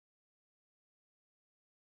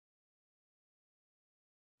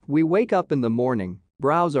We wake up in the morning,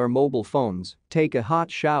 browse our mobile phones, take a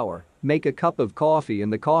hot shower, make a cup of coffee in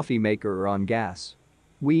the coffee maker or on gas.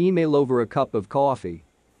 We email over a cup of coffee.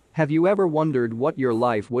 Have you ever wondered what your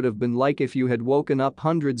life would have been like if you had woken up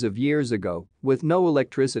hundreds of years ago with no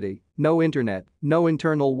electricity, no internet, no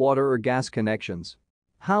internal water or gas connections?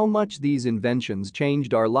 How much these inventions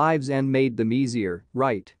changed our lives and made them easier,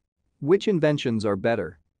 right? Which inventions are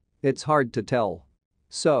better? It's hard to tell.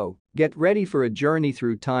 So, get ready for a journey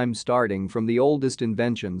through time starting from the oldest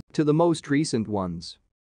inventions to the most recent ones.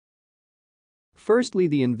 Firstly,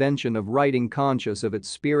 the invention of writing. Conscious of its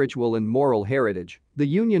spiritual and moral heritage, the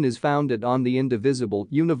Union is founded on the indivisible,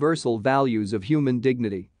 universal values of human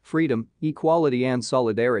dignity, freedom, equality and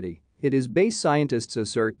solidarity. It is based. Scientists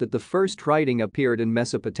assert that the first writing appeared in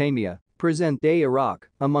Mesopotamia, present-day Iraq,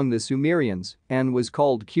 among the Sumerians, and was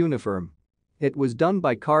called cuneiform. It was done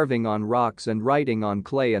by carving on rocks and writing on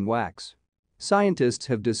clay and wax. Scientists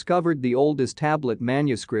have discovered the oldest tablet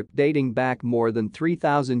manuscript dating back more than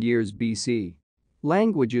 3,000 years BC.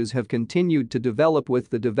 Languages have continued to develop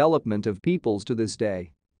with the development of peoples to this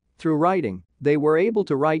day. Through writing, they were able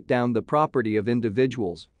to write down the property of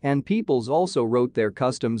individuals, and peoples also wrote their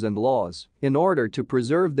customs and laws in order to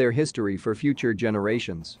preserve their history for future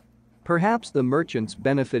generations. Perhaps the merchants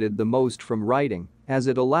benefited the most from writing, as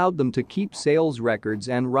it allowed them to keep sales records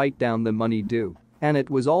and write down the money due. And it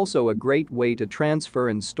was also a great way to transfer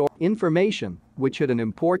and store information, which had an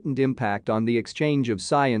important impact on the exchange of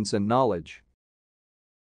science and knowledge.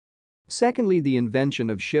 Secondly, the invention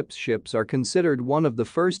of ships. Ships are considered one of the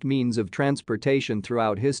first means of transportation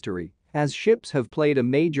throughout history, as ships have played a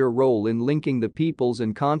major role in linking the peoples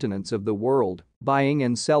and continents of the world, buying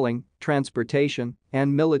and selling, transportation,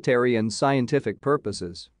 and military and scientific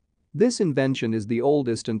purposes. This invention is the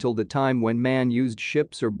oldest. Until the time when man used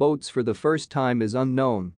ships or boats for the first time is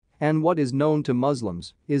unknown, and what is known to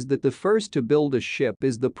Muslims is that the first to build a ship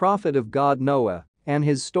is the prophet of God Noah, and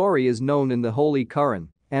his story is known in the Holy Quran.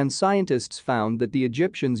 And scientists found that the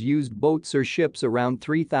Egyptians used boats or ships around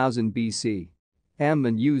 3000 BC.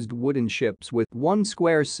 And used wooden ships with one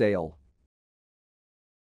square sail.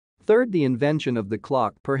 Third, the invention of the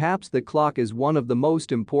clock. Perhaps the clock is one of the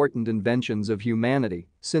most important inventions of humanity.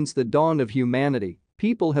 Since the dawn of humanity,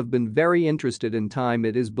 people have been very interested in time.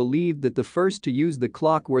 It is believed that the first to use the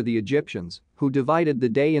clock were the Egyptians, who divided the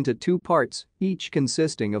day into two parts, each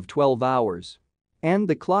consisting of 12 hours. And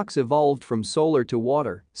the clocks evolved from solar to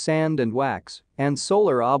water, sand and wax, and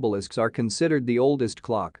solar obelisks are considered the oldest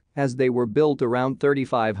clock, as they were built around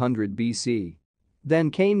 3500 BC.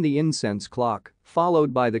 Then came the incense clock,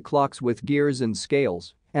 followed by the clocks with gears and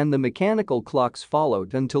scales, and the mechanical clocks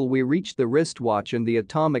followed until we reached the wristwatch and the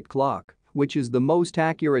atomic clock, which is the most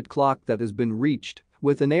accurate clock that has been reached,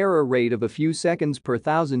 with an error rate of a few seconds per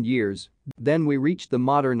thousand years. Then we reached the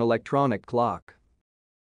modern electronic clock.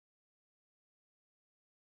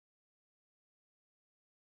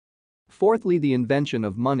 Fourthly, the invention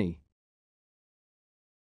of money.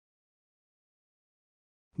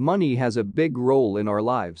 Money has a big role in our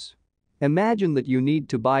lives. Imagine that you need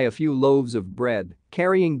to buy a few loaves of bread,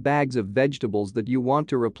 carrying bags of vegetables that you want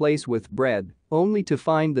to replace with bread, only to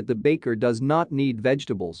find that the baker does not need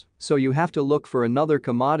vegetables, so you have to look for another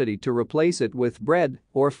commodity to replace it with bread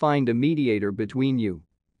or find a mediator between you.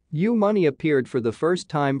 Money appeared for the first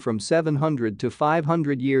time from 700 to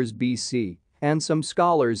 500 years BC. And some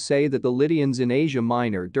scholars say that the Lydians in Asia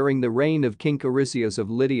Minor during the reign of King Carisius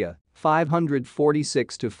of Lydia,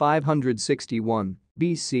 546 to 561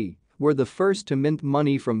 BC, were the first to mint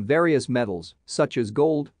money from various metals, such as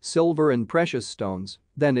gold, silver and precious stones.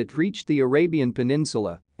 Then it reached the Arabian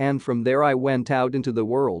Peninsula, and from there it went out into the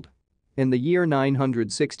world. In the year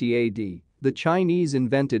 960 AD, the Chinese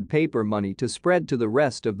invented paper money to spread to the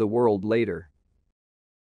rest of the world later.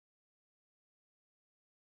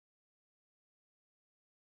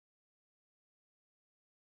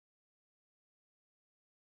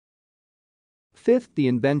 Fifth, the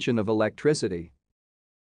invention of electricity.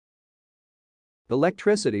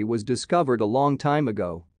 Electricity was discovered a long time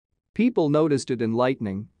ago. People noticed it in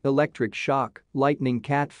lightning, electric shock, lightning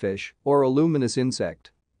catfish, or a luminous insect.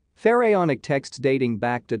 Pharaonic texts dating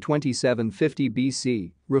back to 2750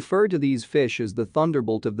 BC refer to these fish as the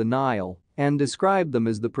thunderbolt of the Nile and describe them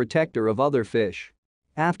as the protector of other fish.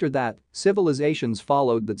 After that, civilizations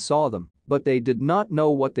followed that saw them, but they did not know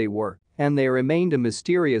what they were, and they remained a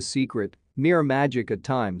mysterious secret, mere magic at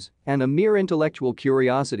times, and a mere intellectual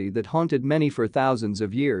curiosity that haunted many for thousands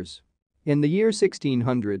of years. In the year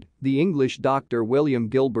 1600, the English doctor William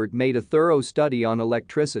Gilbert made a thorough study on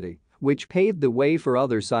electricity, which paved the way for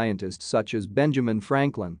other scientists such as Benjamin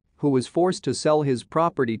Franklin, who was forced to sell his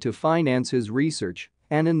property to finance his research,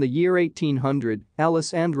 And in the year 1800,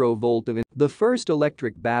 Alessandro Volta the first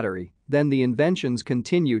electric battery, then the inventions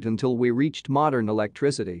continued until we reached modern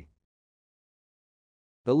electricity.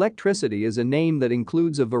 Electricity is a name that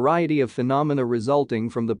includes a variety of phenomena resulting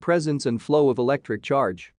from the presence and flow of electric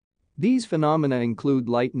charge. These phenomena include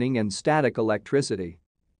lightning and static electricity.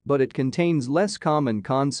 But it contains less common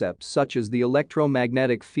concepts such as the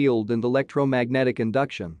electromagnetic field and electromagnetic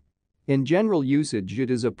induction. In general usage, it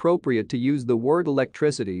is appropriate to use the word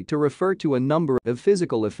electricity to refer to a number of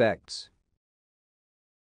physical effects.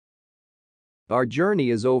 Our journey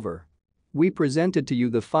is over. We presented to you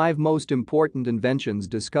the 5 most important inventions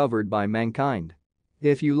discovered by mankind.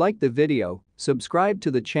 If you liked the video, subscribe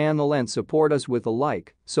to the channel and support us with a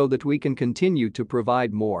like so that we can continue to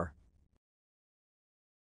provide more.